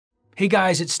Hey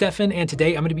guys, it's Stefan, and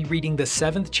today I'm going to be reading the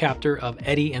 7th chapter of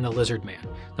Eddie and the Lizard Man.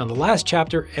 Now in the last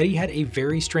chapter, Eddie had a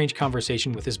very strange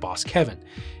conversation with his boss, Kevin.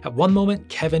 At one moment,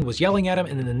 Kevin was yelling at him,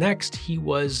 and in the next, he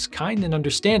was kind and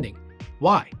understanding.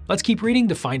 Why? Let's keep reading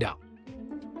to find out.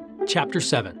 Chapter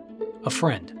 7. A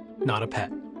Friend, Not a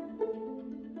Pet.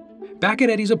 Back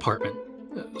at Eddie's apartment,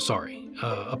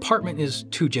 apartment is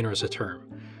too generous a term.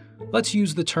 Let's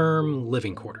use the term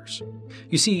living quarters.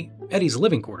 You see, Eddie's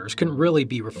living quarters couldn't really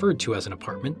be referred to as an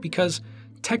apartment because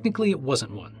technically it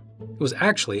wasn't one. It was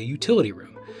actually a utility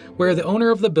room, where the owner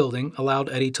of the building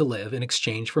allowed Eddie to live in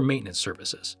exchange for maintenance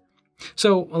services.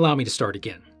 So allow me to start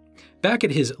again. Back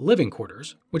at his living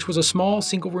quarters, which was a small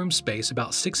single-room space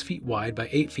about 6 feet wide by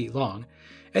 8 feet long,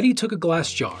 Eddie took a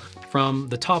glass jar from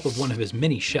the top of one of his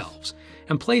many shelves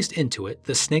and placed into it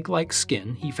the snake-like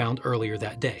skin he found earlier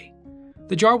that day.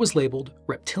 The jar was labeled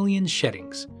Reptilian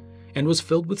Sheddings and was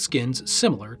filled with skins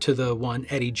similar to the one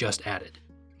Eddie just added.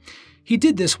 He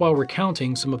did this while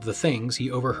recounting some of the things he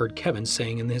overheard Kevin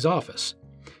saying in his office.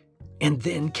 And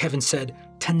then Kevin said,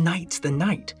 "Tonight's the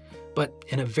night," but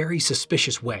in a very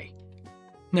suspicious way.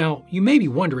 Now, you may be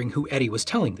wondering who Eddie was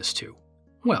telling this to.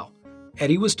 Well,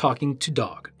 Eddie was talking to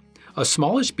Dog, a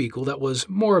smallish beagle that was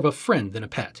more of a friend than a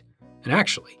pet. And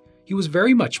actually, he was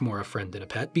very much more a friend than a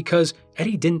pet because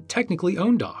Eddie didn't technically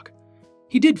own Dog.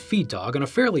 He did feed Dog on a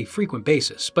fairly frequent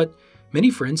basis, but many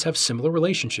friends have similar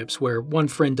relationships where one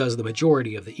friend does the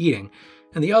majority of the eating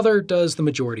and the other does the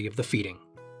majority of the feeding.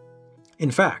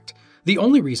 In fact, the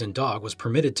only reason Dog was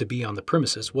permitted to be on the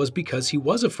premises was because he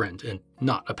was a friend and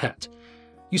not a pet.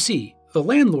 You see, the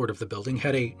landlord of the building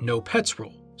had a no pets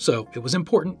rule, so it was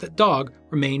important that Dog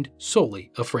remained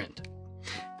solely a friend.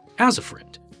 As a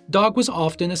friend, Dog was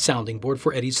often a sounding board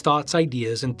for Eddie's thoughts,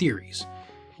 ideas, and theories.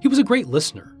 He was a great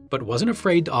listener, but wasn't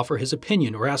afraid to offer his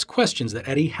opinion or ask questions that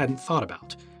Eddie hadn't thought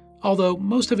about, although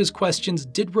most of his questions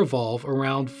did revolve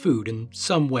around food in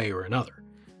some way or another.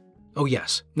 Oh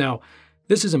yes, now,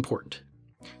 this is important.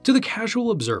 To the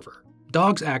casual observer,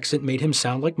 Dog's accent made him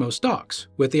sound like most dogs,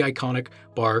 with the iconic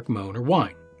bark, moan, or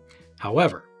whine.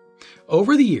 However,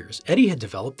 over the years, Eddie had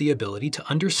developed the ability to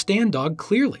understand Dog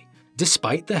clearly,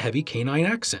 despite the heavy canine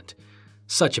accent.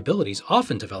 Such abilities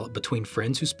often develop between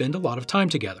friends who spend a lot of time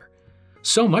together.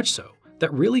 So much so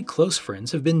that really close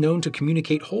friends have been known to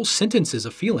communicate whole sentences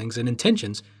of feelings and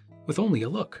intentions with only a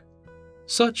look.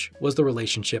 Such was the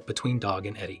relationship between Dog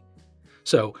and Eddie.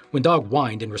 So when Dog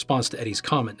whined in response to Eddie's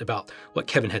comment about what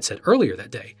Kevin had said earlier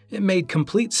that day, it made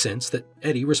complete sense that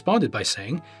Eddie responded by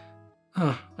saying,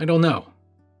 I don't know.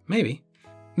 Maybe.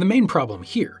 The main problem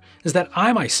here is that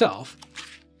I myself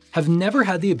have never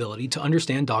had the ability to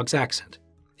understand Dog's accent.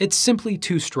 It's simply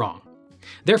too strong.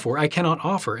 Therefore, I cannot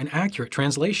offer an accurate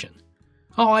translation.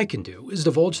 All I can do is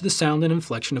divulge the sound and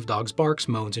inflection of Dog's barks,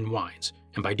 moans, and whines,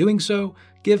 and by doing so,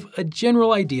 give a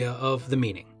general idea of the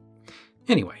meaning.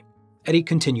 Anyway, Eddie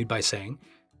continued by saying,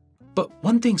 "But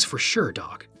one thing's for sure,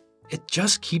 Dog. It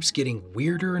just keeps getting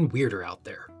weirder and weirder out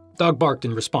there." Dog barked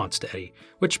in response to Eddie,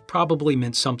 which probably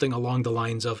meant something along the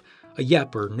lines of a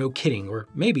yep or no kidding, or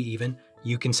maybe even,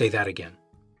 "You can say that again."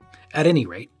 At any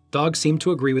rate, Dog seemed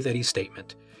to agree with Eddie's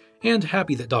statement. And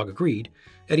happy that Dog agreed,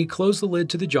 Eddie closed the lid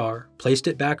to the jar, placed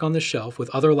it back on the shelf with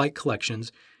other light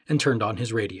collections, and turned on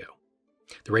his radio.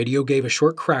 The radio gave a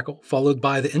short crackle, followed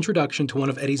by the introduction to one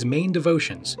of Eddie's main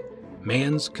devotions,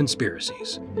 Man's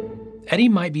Conspiracies. Eddie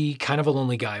might be kind of a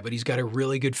lonely guy, but he's got a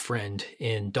really good friend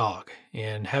in Dog.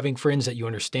 And having friends that you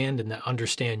understand and that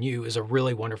understand you is a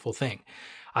really wonderful thing.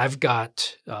 I've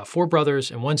got 4 brothers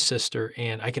and 1 sister,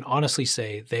 and I can honestly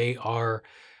say they are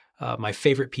my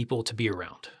favorite people to be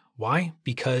around. Why?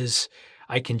 Because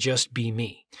I can just be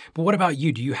me. But what about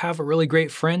you? Do you have a really great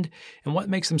friend? And what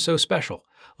makes them so special?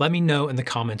 Let me know in the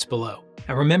comments below.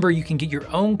 And remember, you can get your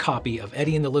own copy of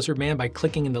Eddie and the Lizard Man by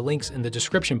clicking in the links in the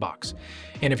description box.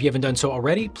 And if you haven't done so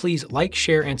already, please like,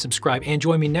 share, and subscribe, and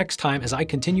join me next time as I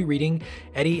continue reading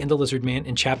Eddie and the Lizard Man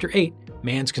in Chapter 8,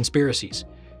 Man's Conspiracies.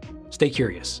 Stay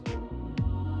curious.